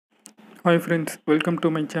Hi friends, welcome to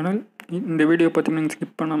my channel. இந்த video பார்த்தீங்கன்னா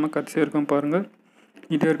skip பண்ணாமல் கடைசியாக இருக்கும் பாருங்கள்.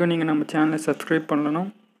 இது வரைக்கும் நீங்கள் நம்ம சேனலை சப்ஸ்கிரைப் பண்ணலன்னா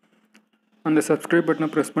அந்த சப்ஸ்கிரைப் பட்டனை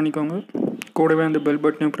ப்ரெஸ் பண்ணிக்கோங்க. கூடவே அந்த பெல்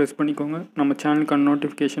பட்டனையும் ப்ரெஸ் பண்ணிக்கோங்க. நம்ம சேனலுக்கான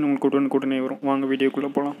நோட்டிஃபிகேஷன் உங்களுக்கு உடனே வரும். வாங்க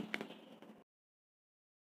வீடியோக்குள்ளே போகலாம்.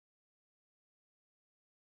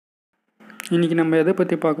 இன்றைக்கி நம்ம எதை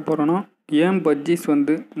பற்றி பார்க்க போகிறோன்னா, ஏன் பஜ்ஜீஸ்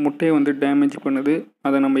முட்டையை டேமேஜ் பண்ணுது,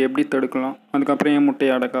 அதை நம்ம எப்படி தடுக்கலாம், அதுக்கப்புறம் ஏன்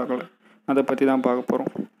முட்டையை அடக்காகலை, அதை பற்றி தான் பார்க்க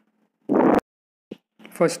போகிறோம்.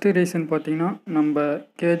 ஃபஸ்ட்டு ரீசன் பார்த்திங்கன்னா, நம்ம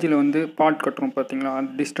கேஜியில் பாட் கட்டுறோம் பார்த்திங்களா,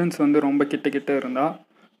 அந்த டிஸ்டன்ஸ் ரொம்ப கிட்ட இருந்தால்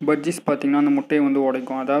பஜ்ஜீஸ் பார்த்திங்கன்னா அந்த முட்டையை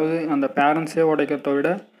உடைக்கும். அதாவது அந்த பேரண்ட்ஸே உடைக்கிறத விட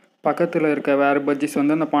பக்கத்தில் இருக்க வேறு பஜ்ஜீஸ்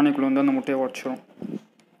அந்த பானைக்குள்ளே அந்த முட்டையை உடச்சிரும்.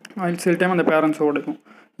 அது சில டைம் அந்த பேரண்ட்ஸை உடைக்கும்.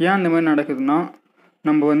 ஏன் அந்த மாதிரி நடக்குதுன்னா,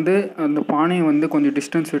 நம்ம அந்த பானையை கொஞ்சம்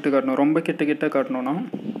டிஸ்டன்ஸ் விட்டு காட்டணும். ரொம்ப கிட்ட காட்டணுன்னா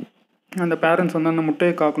அந்த பேரண்ட்ஸ் அந்த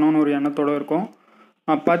முட்டையை காக்கணும்னு ஒரு எண்ணத்தோடு இருக்கும்.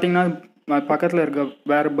 பார்த்திங்கன்னா பக்கத்தில் இருக்க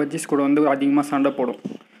வேறு பஜ்ஜீஸ் கூட அதிகமாக சண்டை போடும்.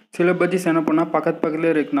 சில பஜ்ஜீஸ் என்ன பண்ணால்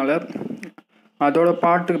பக்கத்துலேயே இருக்கனால அதோட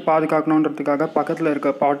பாட்டுக்கு பாதுகாக்கணுன்றதுக்காக பக்கத்தில் இருக்க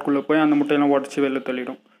பாட்டுக்குள்ளே போய் அந்த முட்டையெல்லாம் உடச்சி வெளில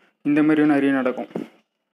தள்ளிடும். இந்தமாரியும் நிறைய நடக்கும்.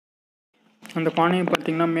 அந்த பானையை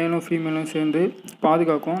பார்த்திங்கன்னா மேலும் ஃபீமேலும் சேர்ந்து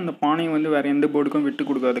பாதுகாக்கும். அந்த பானையை வேறு எந்த போர்டுக்கும் விட்டு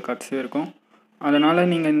கொடுக்காது, கடைசியாக இருக்கும். அதனால்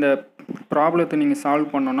நீங்கள் இந்த ப்ராப்ளத்தை நீங்கள்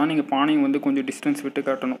சால்வ் பண்ணோன்னா நீங்கள் பானையை கொஞ்சம் டிஸ்டன்ஸ் விட்டு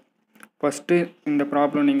காட்டணும். ஃபஸ்ட்டு இந்த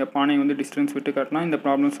ப்ராப்ளம் நீங்கள் பானையை டிஸ்டன்ஸ் விட்டு காட்டினா இந்த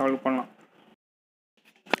ப்ராப்ளம் சால்வ் பண்ணலாம்.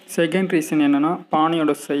 செகண்ட் ரீசன் என்னென்னா,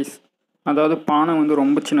 பானையோட சைஸ். அதாவது பானை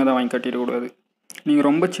ரொம்ப சின்னதாக வாங்கி கட்டிடக்கூடாது. நீங்கள்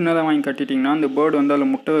ரொம்ப சின்னதாக வாங்கி கட்டிட்டிங்கன்னா அந்த பேர்டு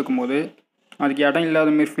அதில் முட்டை வைக்கும்போது அதுக்கு இடம்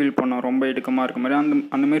இல்லாத மாரி ஃபீல் பண்ணும், ரொம்ப இடுக்கமாக இருக்க மாதிரி.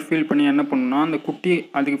 அந்தமாரி ஃபீல் பண்ணி என்ன பண்ணுன்னா, அந்த குட்டி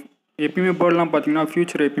அதுக்கு எப்பயுமே பேர்டெலாம் பார்த்திங்கன்னா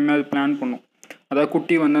ஃப்யூச்சர் எப்பயுமே அது பிளான் பண்ணும். அதாவது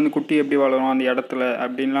குட்டி அந்த குட்டி எப்படி வளரும் அந்த இடத்துல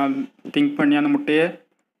அப்படின்லாம் திங்க் பண்ணி அந்த முட்டையை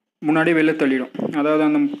முன்னாடியே வெளில தள்ளிடும். அதாவது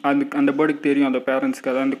அந்த பேர்டுக்கு தெரியும், அந்த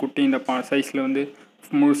பேரண்ட்ஸ்க்கு, அதாவது அந்த குட்டி இந்த சைஸில்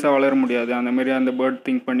முழுசாக வளர முடியாது. அந்தமாரி அந்த பேர்ட்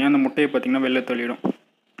திங்க் பண்ணி அந்த முட்டையை பார்த்திங்கன்னா வெளில தள்ளிடும்.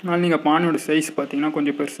 அதனால் நீங்கள் பானையோட சைஸ் பார்த்திங்கன்னா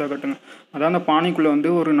கொஞ்சம் பெருசாக கட்டுங்க. அதாவது அந்த பானைக்குள்ளே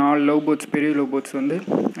ஒரு 4 லவ் பேர்ட்ஸ், பெரிய லவ் பேர்ட்ஸ்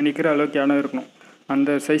நிற்கிற அளவுக்கு இடம் இருக்கணும்.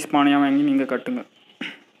 அந்த சைஸ் பானையாக வாங்கி நீங்கள் கட்டுங்க.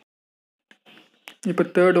 இப்போ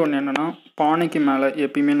தேர்ட் ஒன்று என்னென்னா, பானைக்கு மேலே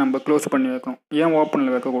எப்பயுமே நம்ம க்ளோஸ் பண்ணி வைக்கணும். ஏன்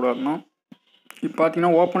ஓப்பனில் வைக்கக்கூடாதுன்னா, இப்போ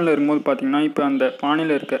பார்த்திங்கன்னா ஓப்பனில் இருக்கும்போது பார்த்திங்கன்னா இப்போ அந்த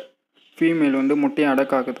பானையில் இருக்க ஃபீமேல் முட்டையை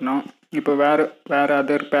அடக்காக்குதுன்னா, இப்போ வேறு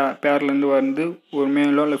அதர் பேர்லேருந்து ஒரு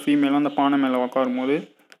மேலோ இல்லை ஃபீமேலோ அந்த பானை மேலே உட்காரும் போது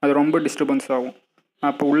அது ரொம்ப டிஸ்டர்பன்ஸ் ஆகும்.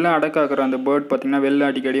 அப்போ உள்ளே அடக்காக்குற அந்த பேர்ட் பார்த்திங்கன்னா வெளில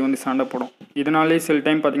அடிக்கடி சண்டை போடும். இதனாலே சில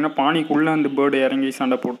டைம் பார்த்திங்கன்னா பானைக்குள்ளே அந்த பேர்டு இறங்கி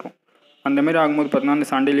சண்டை போட்டுரும். அந்தமாரி ஆகும்போது பார்த்திங்கன்னா அந்த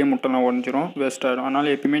சண்டையிலேயே முட்டைலாம் உடஞ்சிரும், வேஸ்ட் ஆகிடும்.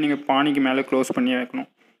 அதனால் எப்பயுமே நீங்கள் பானைக்கு மேலே க்ளோஸ் பண்ணி வைக்கணும்.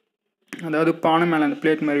 அதாவது பானை மேலே அந்த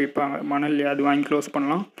பிளேட் மாதிரி வைப்பாங்க மணல்லையே, அது வாங்கி க்ளோஸ்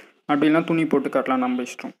பண்ணலாம். அப்படிலாம் துணி போட்டு காட்டலாம், நம்ம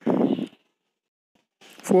இஷ்டம்.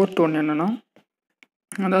 ஃபோர்த் ஒன்று என்னென்னா,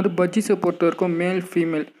 அதாவது பஜ்ஜீஸை பொறுத்த வரைக்கும் மேல்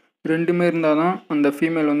ஃபீமேல் ரெண்டுமே இருந்தால் தான் அந்த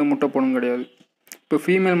ஃபீமேல் முட்டை போடும் கிடையாது. இப்போ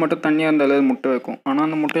ஃபீமேல் மட்டும் தனியாக இருந்தாலே அது முட்டை வைக்கும். ஆனால்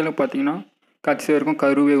அந்த முட்டையில் பார்த்திங்கன்னா கடைசி வரைக்கும்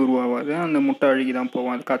கருவே உருவாகாது, அந்த முட்டை அழுகி தான்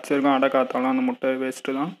போகும். அது கடைசி வரைக்கும் அடக்காத்தாலும் அந்த முட்டை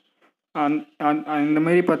வேஸ்ட்டு தான்.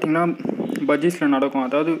 இந்தமாரி பார்த்திங்கன்னா பஜ்ஜீஸில் நடக்கும்.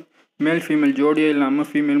 அதாவது மேல் ஃபீமேல் ஜோடியே இல்லாமல்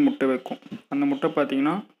ஃபீமேல் முட்டை வைக்கும். அந்த முட்டை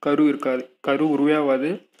பார்த்திங்கன்னா கரு இருக்காது, கரு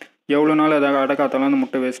உருவாகாது. எவ்வளோ நாள் அதை அடக்காத்தாலும் அந்த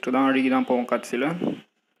முட்டை வேஸ்ட்டு தான், அழுகி தான் போகும் கடைசியில்.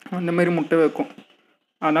 அந்தமாரி முட்டை வைக்கும்.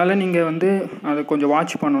 அதனால் நீங்கள் அதை கொஞ்சம்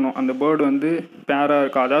வாட்ச் பண்ணணும். அந்த பேர்டு பேராக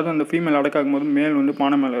இருக்கா, அதாவது அந்த ஃபீமேல் அடக்காக்கும் போது மேல்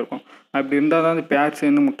பானை மேலே இருக்கும். அப்படி இருந்தால் தான் அந்த பேர்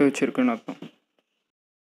சேர்ந்து முட்டை வச்சுருக்குன்னு அர்த்தம்.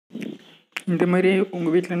 இந்தமாரி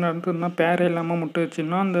உங்கள் வீட்டில் நடந்ததுன்னா பேரே இல்லாமல் முட்டை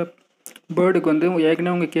வச்சுன்னா அந்த பேர்டுக்கு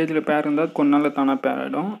ஏற்கனவே உங்கள் கேஜில் பேர் இருந்தால் அது கொஞ்ச நாளில் தானாக பேர்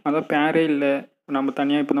ஆகிடும். அதான் பேரே இல்லை, நம்ம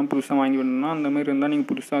தனியாக இப்போ தான் புதுசாக வாங்கி விடணும்னா அந்தமாரி இருந்தால்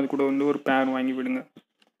நீங்கள் புதுசாக அது கூட ஒரு பேர் வாங்கி விடுங்க.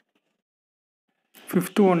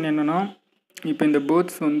 ஃபிஃப்த்து ஒன்று என்னென்னா, இப்போ இந்த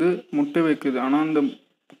பேர்ட்ஸ் முட்டை வைக்குது, ஆனால் அந்த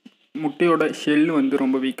முட்டையோட ஷெல்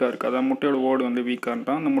ரொம்ப வீக்காக இருக்குது. அதாவது முட்டையோட ஓடு வீக்காக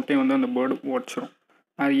இருந்தால் அந்த முட்டையை அந்த பேர்டு உடச்சிரும்.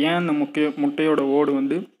 அது ஏன் அந்த முட்டையோட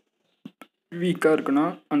ஓடு வீக்காக இருக்குன்னா,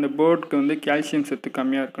 அந்த பேர்டுக்கு கால்சியம் சத்து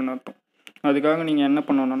கம்மியாக இருக்குன்னு அர்த்தம். அதுக்காக நீங்கள் என்ன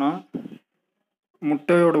பண்ணணுன்னா,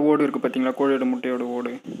 முட்டையோட ஓடு இருக்குது பார்த்திங்களா, கோழியோட முட்டையோட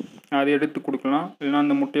ஓடு, அதை எடுத்து கொடுக்கலாம். இல்லைனா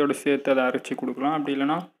அந்த முட்டையோட சேர்த்து அதை அரைச்சி கொடுக்கலாம். அப்படி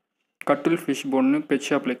இல்லைனா கட்டில் ஃபிஷ் போன்னு பெட்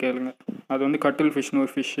ஷாப்பில் கேளுங்க. அது கட்டில் ஃபிஷ்னு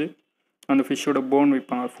ஒரு ஃபிஷ்ஷு, அந்த ஃபிஷ்ஷோட போன்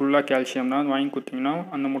விற்பாங்க, ஃபுல்லாக கால்சியம் தான். அது வாங்கி கொடுத்திங்கன்னா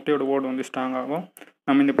அந்த முட்டையோட ஓடு ஸ்ட்ராங் ஆகும்.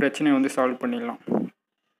 நம்ம இந்த பிரச்சனையை சால்வ் பண்ணிடலாம்.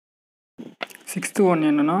 சிக்ஸ்த்து ஒன்று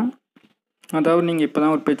என்னென்னா, அதாவது நீங்கள் இப்போ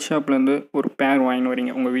தான் ஒரு பெட் ஷாப்லேருந்து ஒரு பேர் வாங்கின்னு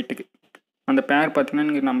வரீங்க உங்கள் வீட்டுக்கு. அந்த பேர்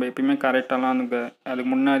பார்த்திங்கன்னா நம்ம எப்பயுமே கரெக்டாலாம் அதுக்கு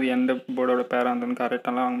முன்னாடி எந்த பேர்டோட பேராக இருந்ததுன்னு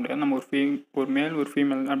கரெக்டாலாம் வாங்க முடியாது. நம்ம ஒரு மேல் ஒரு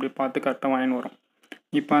ஃபீமேல் அப்படி பார்த்து கரெக்டாக வாங்கின்னு வரோம்.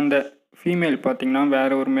 இப்போ அந்த ஃபீமேல் பார்த்திங்கன்னா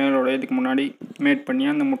வேறு ஒரு மேலோட இதுக்கு முன்னாடி மேட் பண்ணி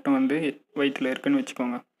அந்த முட்டை வயிற்றில் இருக்குதுன்னு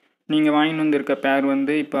வச்சுக்கோங்க. நீங்கள் வாங்கின்னு வந்திருக்க பேர்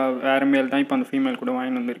இப்போ வேறு மேல் தான் இப்போ அந்த ஃபீமேல் கூட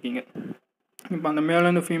வாங்கின்னு வந்திருக்கீங்க. இப்போ அந்த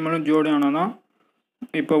மேலும் ஃபீமேலும் ஜோடி ஆனால் தான்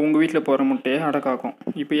இப்போ உங்கள் வீட்டில் போகிற முட்டையை அடக்காக்கும்.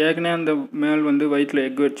 இப்போ ஏற்கனவே அந்த மேல் வந்து வயிற்றில்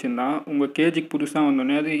எக் வச்சுருந்தா உங்கள் கேஜிக்கு புதுசாக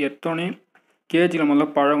வந்தோடனே அது எடுத்தோடனே கேஜியில் முதல்ல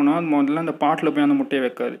பழகணும். அது முதல்ல அந்த பாட்டில் போய் அந்த முட்டையை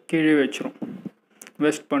வைக்காது, கீழே வச்சிரும்.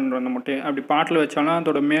 வேஸ்ட் பண்ணுறோம் அந்த முட்டையை. அப்படி பாட்டில் வச்சாலும்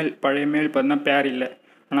அதோட மேல் பழைய மேல் பார்த்தீங்கன்னா பேர் இல்லை,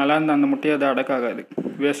 அதனால் அந்த முட்டையை அது அடக்காகாது.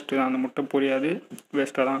 வேஸ்ட்டு தான், அந்த முட்டை புரியாது,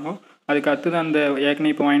 வேஸ்ட்டாக தான் ஆகும். அதுக்கு அடுத்தது அந்த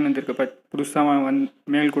ஏற்கனவே இப்போ வாங்கி வந்திருக்கு புதுசாக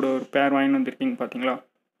மேல் கூட ஒரு பேர் வாங்கி வந்திருக்கீங்க பார்த்தீங்களா,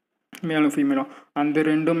 மேலும் ஃபீமேலும், அந்த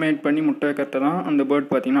ரெண்டும் மேட் பண்ணி முட்டை வைக்கிறத தான் அந்த பேர்ட்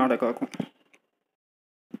பார்த்திங்கன்னா அடக்காக்கும்.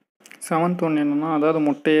 7th ஒன்று என்னென்னா, அதாவது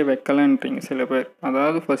முட்டையை வைக்கலைன்றீங்க சில பேர்.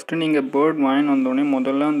 அதாவது ஃபஸ்ட்டு நீங்கள் பேர்ட் வாங்கின்னு வந்தோடனே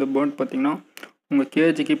முதல்ல அந்த பேர்ட் பார்த்திங்கன்னா உங்கள்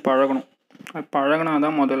கேஜிக்கு பழகணும். அது பழகினா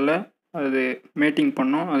தான் முதல்ல அது மேட்டிங்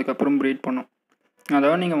பண்ணும், அதுக்கப்புறம் ப்ரீட் பண்ணும்.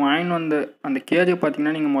 அதாவது நீங்கள் வாங்கின்னு வந்த அந்த கேஜை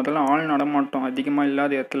பார்த்திங்கன்னா நீங்கள் முதல்ல ஆள் நடமாட்டம் அதிகமாக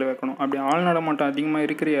இல்லாத இடத்துல வைக்கணும். அப்படி ஆள் நடமாட்டம் அதிகமாக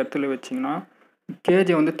இருக்கிற இடத்துல வச்சிங்கன்னா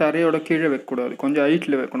கேஜை வந்து தரையோட கீழே வைக்கக்கூடாது, கொஞ்சம்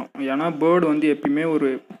ஹைட்டில் வைக்கணும். ஏன்னா பேர்டு வந்து எப்பயுமே ஒரு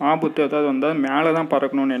ஆபத்து ஏதாவது வந்தால் மேலே தான்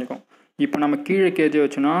பறக்கணும்னு நினைக்கும். இப்போ நம்ம கீழே கேஜை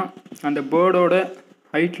வச்சோன்னா அந்த பேர்டோட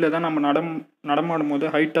ஹைட்டில் தான் நம்ம நடமாடும்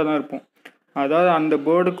போது ஹைட்டாக தான் இருப்போம். அதாவது அந்த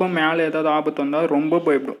பேர்டுக்கும் மேலே ஏதாவது ஆபத்து வந்தால் ரொம்ப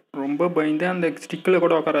பயப்படும். ரொம்ப பயந்து அந்த ஸ்டிக்கில்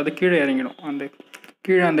கூட உட்காராது, கீழே இறங்கிடும். அந்த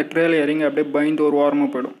கீழே அந்த ட்ரேயில் இறங்கி அப்படியே பயந்து ஒரு வாரமாக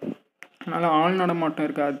போயிடும். அதனால் ஆள் நடமாட்டம்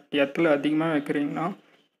இருக்க இடத்துல அதிகமாக வைக்கிறீங்கன்னா,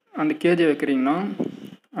 அந்த கேஜை வைக்கிறீங்கன்னா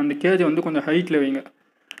அந்த கேஜை வந்து கொஞ்சம் ஹைட்டில் வைங்க.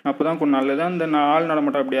 அப்போ தான் கொஞ்சம் நல்லது. அந்த ஆள்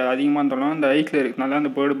நடமாட்டம் அப்படி அதிகமாக இருந்தாலும் அந்த ஹைட்டில் இருக்கிறதுனால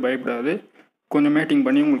அந்த பேர்டு பயப்படாது, கொஞ்சம் மேட்டிங்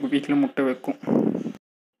பண்ணி உங்களுக்கு வீட்டில் முட்டை வைக்கும்.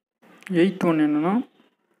 8th ஒன்று என்னென்னா,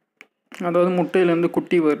 அதாவது முட்டையிலேருந்து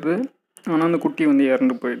குட்டி வருது, ஆனால் அந்த குட்டி வந்து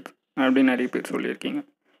இறந்து போயிடுது அப்படின்னு நிறைய பேர் சொல்லியிருக்கீங்க.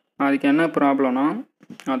 அதுக்கு என்ன ப்ராப்ளம்னா,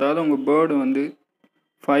 அதாவது உங்கள் பேர்டு வந்து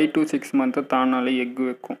 5 to 6 மந்த்தை தானாலே எக்கு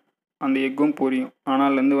வைக்கும். அந்த எக்கும் பொரியும்.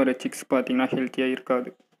 ஆனாலேருந்து வர சிக்ஸ் பார்த்திங்கன்னா ஹெல்த்தியாக இருக்காது.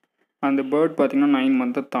 அந்த பேர்ட் பார்த்திங்கன்னா 9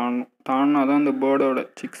 மந்த்தை தாண்டினா தான் அந்த பேர்டோட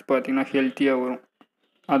சிக்ஸ் பார்த்திங்கன்னா ஹெல்த்தியாக வரும்.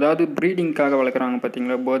 அதாவது ப்ரீடிங்காக வளர்க்குறாங்க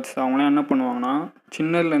பார்த்தீங்களா பேர்ட்ஸ், அவங்களாம் என்ன பண்ணுவாங்கன்னா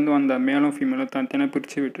சின்னதுலேருந்து வந்த மேலும் ஃபீமேலும் தனித்தனியாக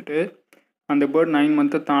பிரித்து விட்டுட்டு அந்த பேர்ட் 9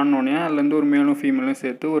 மந்த்தை தாண்டினோடனே அதுலேருந்து ஒரு மேலும் ஃபீமேலும்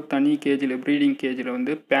சேர்த்து ஒரு தனி கேஜில் ப்ரீடிங் கேஜில்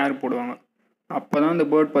வந்து பேர் போடுவாங்க. அப்போ தான் அந்த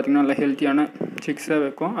பேர்ட் பார்த்திங்கன்னா நல்லா ஹெல்த்தியான சிக்ஸாக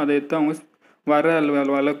வைக்கும். அதை எடுத்து அவங்க வர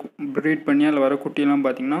அதில் ப்ரீட் பண்ணி அதில் வர குட்டியெல்லாம்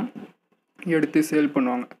பார்த்திங்கன்னா எடுத்து சேல்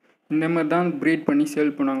பண்ணுவாங்க. இந்த மாதிரி தான் ப்ரீட் பண்ணி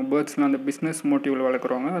சேல் பண்ணுவாங்க பேர்ட்ஸ்லாம். அந்த பிஸ்னஸ் மோட்டிவில்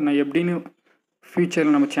வளர்க்குறவங்க. நான் எப்படின்னு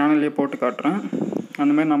ஃப்யூச்சரில் நம்ம சேனல்லே போட்டு காட்டுறேன்.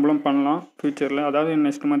 அந்த மாதிரி நம்மளும் பண்ணலாம் ஃப்யூச்சரில். அதாவது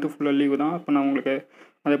நெக்ஸ்ட் மந்த்து ஃபுல்லாக லீவு தான், அப்போ நான் உங்களுக்கு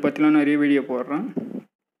அதை பற்றிலாம் நிறைய வீடியோ போடுறேன்.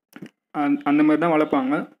 அந்த மாதிரி தான்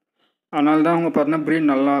வளர்ப்பாங்க. அதனால தான் அவங்க பார்த்தீங்கன்னா ப்ரீட்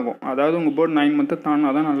நல்லாகும். அதாவது உங்கள் பேர்ட் 9 மந்த்தை தாண்டினா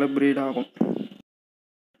தான் நல்லா ப்ரீட் ஆகும்.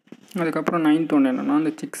 அதுக்கப்புறம் 9th ஒன்று என்னென்னா,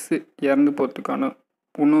 அந்த சிக்ஸு இறந்து போகிறதுக்கான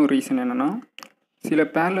இன்னொரு ரீசன் என்னென்னா, சில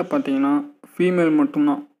பேரில் பார்த்தீங்கன்னா ஃபீமேல்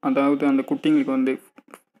மட்டும்தான் அதாவது அந்த குட்டிங்களுக்கு வந்து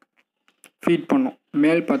ஃபீட் பண்ணும்,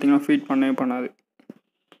 மேல் பார்த்திங்கன்னா ஃபீட் பண்ணவே பண்ணாது.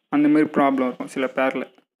 அந்தமாரி ப்ராப்ளம் இருக்கும் சில பேரில்.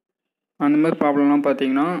 அந்தமாதிரி ப்ராப்ளம்லாம்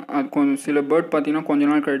பார்த்திங்கன்னா அது கொஞ்சம் சில பேர்ட் பார்த்திங்கன்னா கொஞ்ச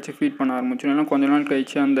நாள் கழித்து ஃபீட் பண்ண ஆரம்பிச்சிடும். ஏன்னா கொஞ்ச நாள்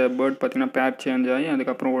கழித்து அந்த பேர்ட் பார்த்திங்கன்னா பேர் சேஞ்ச் ஆகி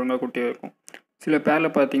அதுக்கப்புறம் ஒழுங்காக குட்டியாக இருக்கும். சில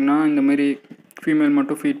பேரில் பார்த்திங்கன்னா இந்தமாரி ஃபீமேல்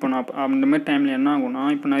மட்டும் ஃபீட் பண்ண அந்தமாரி டைமில் என்ன ஆகும்னா,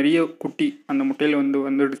 இப்போ நிறைய குட்டி அந்த முட்டையில்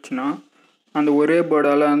வந்துடுச்சுன்னா அந்த ஒரே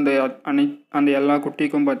பேர்டால் அந்த எல்லா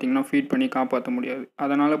குட்டிக்கும் பார்த்திங்கன்னா ஃபீட் பண்ணி காப்பாற்ற முடியாது.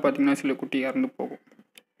 அதனால் பார்த்திங்கன்னா சில குட்டி இறந்து போகும்.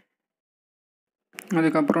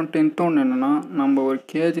 அதுக்கப்புறம் 10th ஒன்று என்னென்னா, நம்ம ஒரு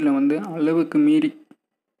கேஜில் வந்து அளவுக்கு மீறி,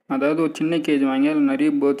 அதாவது ஒரு சின்ன கேஜ் வாங்கி அதில் நிறைய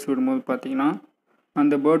பேர்ட்ஸ் விடும்போது பார்த்திங்கன்னா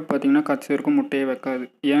அந்த பேர்ட் பார்த்திங்கன்னா கடைசி வரைக்கும் முட்டையை வைக்காது.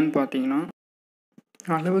 ஏன்னு பார்த்தீங்கன்னா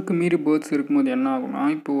அளவுக்கு மீறி பேர்ட்ஸ் இருக்கும்போது என்ன ஆகும்னா,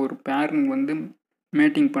 இப்போ ஒரு பேரண்ட் வந்து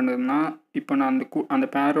மேட்டிங் பண்ணுறதுனா, இப்போ நான் அந்த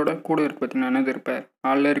பேரோட கூட இருக்குது பார்த்திங்கன்னா என்னது பேர்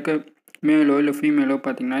அதில் இருக்க மேலோ இல்லை ஃபீமேலோ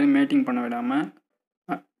பார்த்திங்கன்னா இது மேட்டிங் பண்ண விடாமல்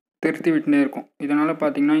திருத்தி விட்டுனே இருக்கும். இதனால்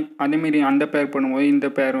பார்த்திங்கன்னா அதேமாரி அந்த பேர் பண்ணும்போது இந்த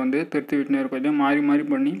பேர் வந்து திருத்தி விட்டுனே இருக்கும். இதே மாறி மாறி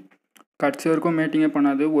பண்ணி கடைசி வரைக்கும் மேட்டிங்கே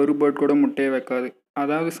பண்ணாது, ஒரு பேர்ட் கூட முட்டையை வைக்காது.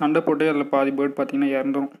 அதாவது சண்டை போட்டே அதில் பாதி பேர்ட் பார்த்திங்கன்னா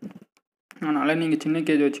இறந்துடும். அதனால் நீங்கள் சின்ன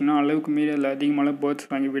கேஜ் வச்சிங்கன்னா அளவுக்கு மீறி அதில் அதிகமாக பேர்ட்ஸ்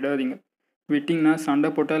வாங்கி விடாதீங்க. விட்டிங்கன்னா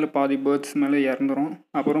சண்டை போட்டால் அதில் பாதி பேர்ட்ஸ் மேலே இறந்துடும்.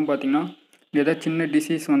 அப்புறம் பார்த்திங்கன்னா ஏதாவது சின்ன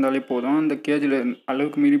டிசீஸ் வந்தாலே போதும், அந்த கேஜில்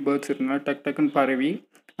அளவுக்கு மீறி பேர்ட்ஸ் இருந்தால் டக்குன்னு பரவி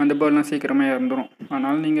அந்த பேர்ட்லாம் சீக்கிரமாக இறந்துடும்.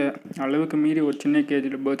 அதனால் நீங்கள் அளவுக்கு மீறி ஒரு சின்ன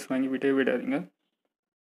கேஜில் பேர்ட்ஸ் வாங்கி விடாதீங்க.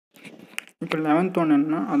 இப்போ 11th ஒன்று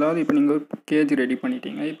என்னென்னா, அதாவது இப்போ நீங்கள் ஒரு கேஜ் ரெடி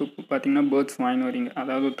பண்ணிட்டீங்க. இப்போ பார்த்தீங்கன்னா பேர்ட்ஸ் வாங்கி வரீங்க,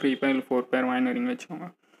 அதாவது ஒரு 3 பேர் இல்லை 4 பேர் வாங்கி வரீங்கன்னு வச்சுக்கோங்க.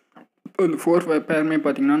 இப்போ இந்த 4-5 பேருமே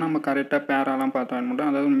பார்த்திங்கன்னா நம்ம கரெக்டாக பேரெல்லாம் பார்த்து வாங்க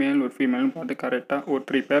மாட்டோம். அதாவது மேல் ஒரு ஃபீமேல்னு பார்த்து கரெக்டாக ஒரு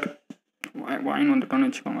 3 பேர் வாங்கி வந்துட்டோம்னு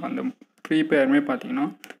வச்சுக்கோங்க. அந்த 3 பேருமே பார்த்திங்கன்னா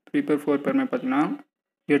 3 பேர் 4 பேருமே பார்த்திங்கன்னா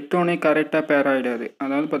எடுத்தோடனே கரெக்டாக பேர் ஆகிடாது.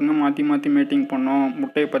 அதாவது பார்த்திங்கன்னா மாற்றி மாற்றி மேட்டிங் பண்ணோம்,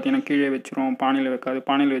 முட்டையை பார்த்திங்கன்னா கீழே வச்சிரும், பானையில் வைக்காது,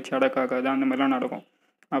 பானையில் வச்சு அடக்காகாது, அந்த மாதிரிலாம் நடக்கும்.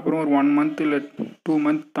 அப்புறம் ஒரு 1 மந்த் இல்லை 2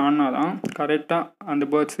 மந்த் தாண்டினா தான் கரெக்டாக அந்த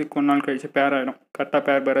பேர்ட்ஸு கொஞ்ச நாள் கழித்து பேர் ஆகிடும்,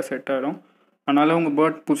 கரெக்டாக பேராக செட் ஆகிடும். அதனால் உங்கள்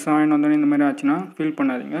பேர்ட் புதுசாக வாங்கிட்டு வந்தோடனே இந்த மாதிரி ஆச்சுன்னா ஃபீல்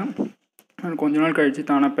பண்ணாதீங்க, கொஞ்ச நாள் கழித்து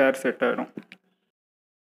தானாக பேர் செட் ஆகிடும்.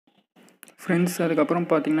 ஃப்ரெண்ட்ஸ் அதுக்கப்புறம்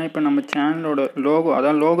பார்த்தீங்கன்னா இப்போ நம்ம சேனலோட லோகோ,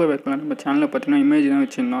 அதான் லோகோ வைக்கலாம். நம்ம சேனலில் பார்த்தீங்கன்னா இமேஜ் தான்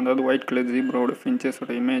வச்சுருந்தோம், அதாவது ஒயிட் கலர் ஜீப்ராவோட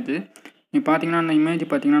ஃபின்ச்சஸோட இமேஜ். இப்போ பார்த்தீங்கன்னா அந்த இமேஜ்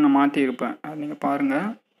பார்த்தீங்கன்னா நான் மாற்றிருப்பேன், அது நீங்கள் பாருங்கள்.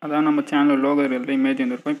 அதான் நம்ம சேனலில் லோகோ இருக்கிற இமேஜ்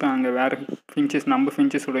வந்துருக்கும். இப்போ அங்கே வேறு ஃபின்ச்சஸ், நம்ம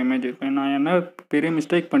ஃபின்ச்சஸோட இமேஜ் இருக்கும். நான் என்ன பெரிய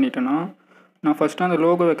மிஸ்டேக் பண்ணிட்டேன்னா, நான் ஃபஸ்ட்டு அந்த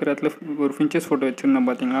லோகோ வைக்கிற இடத்துல ஒரு ஃபின்ச்சஸ் ஃபோட்டோ வச்சுருந்தேன்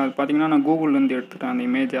பார்த்தீங்களா. அது பார்த்தீங்கன்னா நான் கூகுள்லேருந்து எடுத்துட்டேன் அந்த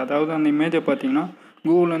இமேஜ். அதாவது அந்த இமேஜை பார்த்தீங்கன்னா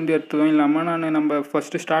கூகுள்லேருந்து எடுத்ததும் இல்லாமல் நம்ம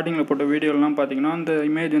ஃபஸ்ட்டு ஸ்டார்டிங்கில் போட்ட வீடியோலாம் பார்த்தீங்கன்னா அந்த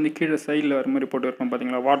இமேஜ் வந்து கீழே சைடில் வர மாதிரி போட்டுருக்கோம்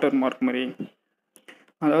பார்த்தீங்களா, வாட்டர் மார்க் மாதிரி.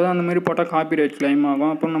 அதாவது அந்த மாதிரி போட்டால் காப்பிரைட் கிளைம்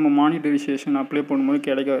ஆகும். அப்புறம் நம்ம மானிட்டரைசேஷன் அப்ளை பண்ணும்போது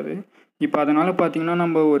கிடைக்காது. இப்போ அதனால் பார்த்தீங்கன்னா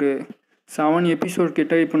நம்ம ஒரு 7 எபிசோட்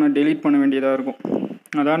கிட்ட இப்போ நான் டெலீட் பண்ண வேண்டியதாக இருக்கும்.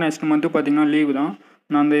 அதான் நெக்ஸ்ட் மந்த்து பார்த்தீங்கன்னா லீவு தான்.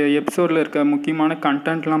 நான் அந்த எபிசோடில் இருக்க முக்கியமான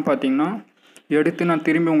கண்டென்ட்லாம் பார்த்தீங்கன்னா எடுத்து நான்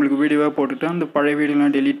திரும்பி உங்களுக்கு வீடியோவாக போட்டுட்டு அந்த பழைய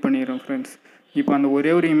வீடியோலாம் டெலீட் பண்ணிடுறேன் ஃப்ரெண்ட்ஸ். இப்போ அந்த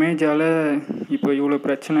ஒரே ஒரு இமேஜால் இப்போ இவ்வளோ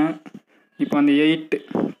பிரச்சனை. இப்போ அந்த 8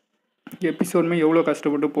 எபிசோடுமே எவ்வளோ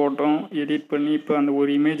கஷ்டப்பட்டு போட்டோம் எடிட் பண்ணி, இப்போ அந்த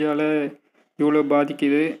ஒரு இமேஜால் இவ்வளோ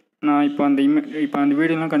பாதிக்குது. நான் இப்போ அந்த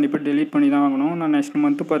வீடியோலாம் கண்டிப்பாக டெலீட் பண்ணி தான் ஆகணும். நான் நெக்ஸ்ட்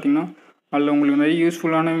மந்த்து பார்த்தீங்கன்னா அதில் உங்களுக்கு நிறைய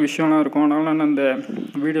யூஸ்ஃபுல்லான விஷயம்லாம் இருக்கும். அதனால் நான் அந்த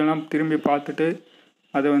வீடியோலாம் திரும்பி பார்த்துட்டு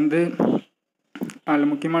அதை வந்து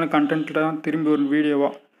அதில் முக்கியமான கண்டென்ட்லாம் திரும்பி ஒரு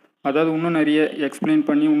வீடியோவாக, அதாவது இன்னும் நிறைய எக்ஸ்பிளைன்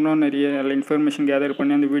பண்ணி இன்னும் நிறைய அதில் இன்ஃபர்மேஷன் கேதர்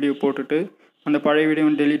பண்ணி அந்த வீடியோ போட்டுட்டு அந்த பழைய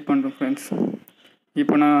வீடியோவை டெலீட் பண்ணுறேன் ஃப்ரெண்ட்ஸ்.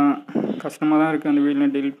 இப்போ நான் கஷ்டமாக தான் இருக்குது அந்த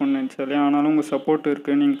வீடியோலாம் டெலீட் பண்ணேன்னு சொல்லி. ஆனாலும் உங்கள் சப்போர்ட்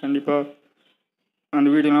இருக்குது, நீங்கள் கண்டிப்பாக அந்த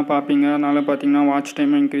வீடியோலாம் பார்ப்பீங்க. அதனால் பார்த்தீங்கன்னா வாட்ச்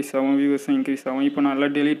டைமும் இன்க்ரீஸ் ஆகும், வியூவர்ஸும் இன்க்ரீஸ் ஆகும். இப்போ நான்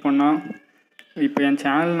எல்லாம் டெலீட் பண்ணால் இப்போ என்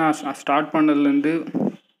சேனல் நான் ஸ்டார்ட் பண்ணதுலேருந்து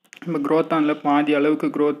இப்போ க்ரோத் ஆனில் பாதி அளவுக்கு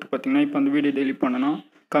க்ரோத் பார்த்திங்கன்னா இப்போ அந்த வீடியோ டெலீட் பண்ணனா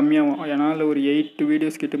கம்மியாகும். அதனால் ஒரு 8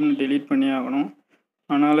 வீடியோஸ் கிட்ட நான் டெலீட் பண்ணி ஆகணும்.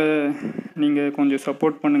 அதனால் நீங்கள் கொஞ்சம்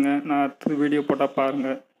சப்போர்ட் பண்ணுங்கள். நான் அடுத்த வீடியோ போட்டால்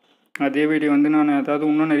பாருங்கள். அதே வீடியோ வந்து நான் ஏதாவது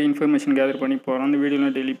இன்னும் நிறைய இன்ஃபர்மேஷன் கேதர் பண்ணி போகிறேன், அந்த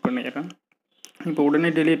வீடியோலாம் டெலீட் பண்ணிடுறேன். இப்போ உடனே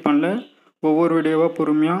டெலீட் பண்ணல, ஒவ்வொரு வீடியோவாக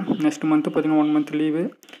பொறுமையாக. நெக்ஸ்ட் மந்த்து பார்த்திங்கன்னா 1 மந்த்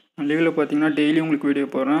லீவில் பார்த்திங்கன்னா டெய்லி உங்களுக்கு வீடியோ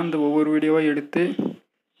போடுறேன். அந்த ஒவ்வொரு வீடியோவாக எடுத்து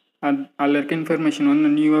அதில் இருக்க இன்ஃபர்மேஷன் வந்து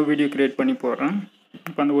நியூவாக வீடியோ க்ரியேட் பண்ணி போடுறேன்.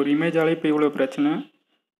 இப்போ அந்த ஒரு இமேஜாலே இப்போ இவ்வளோ பிரச்சனை.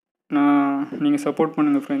 நீங்கள் சப்போர்ட்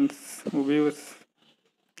பண்ணுங்கள் friends. Viewers,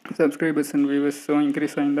 subscribers and வியூவர்ஸும்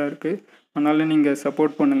increase ஆகி தான் இருக்குது. அதனால் நீங்கள்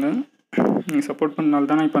சப்போர்ட் பண்ணுங்கள். நீங்கள் சப்போர்ட் பண்ணனால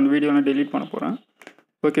தான் நான் இப்போ அந்த வீடியோலாம் டெலீட் பண்ண போகிறேன்.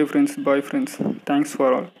 Okay friends, bye friends.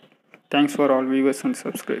 Thanks for all viewers and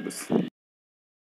subscribers.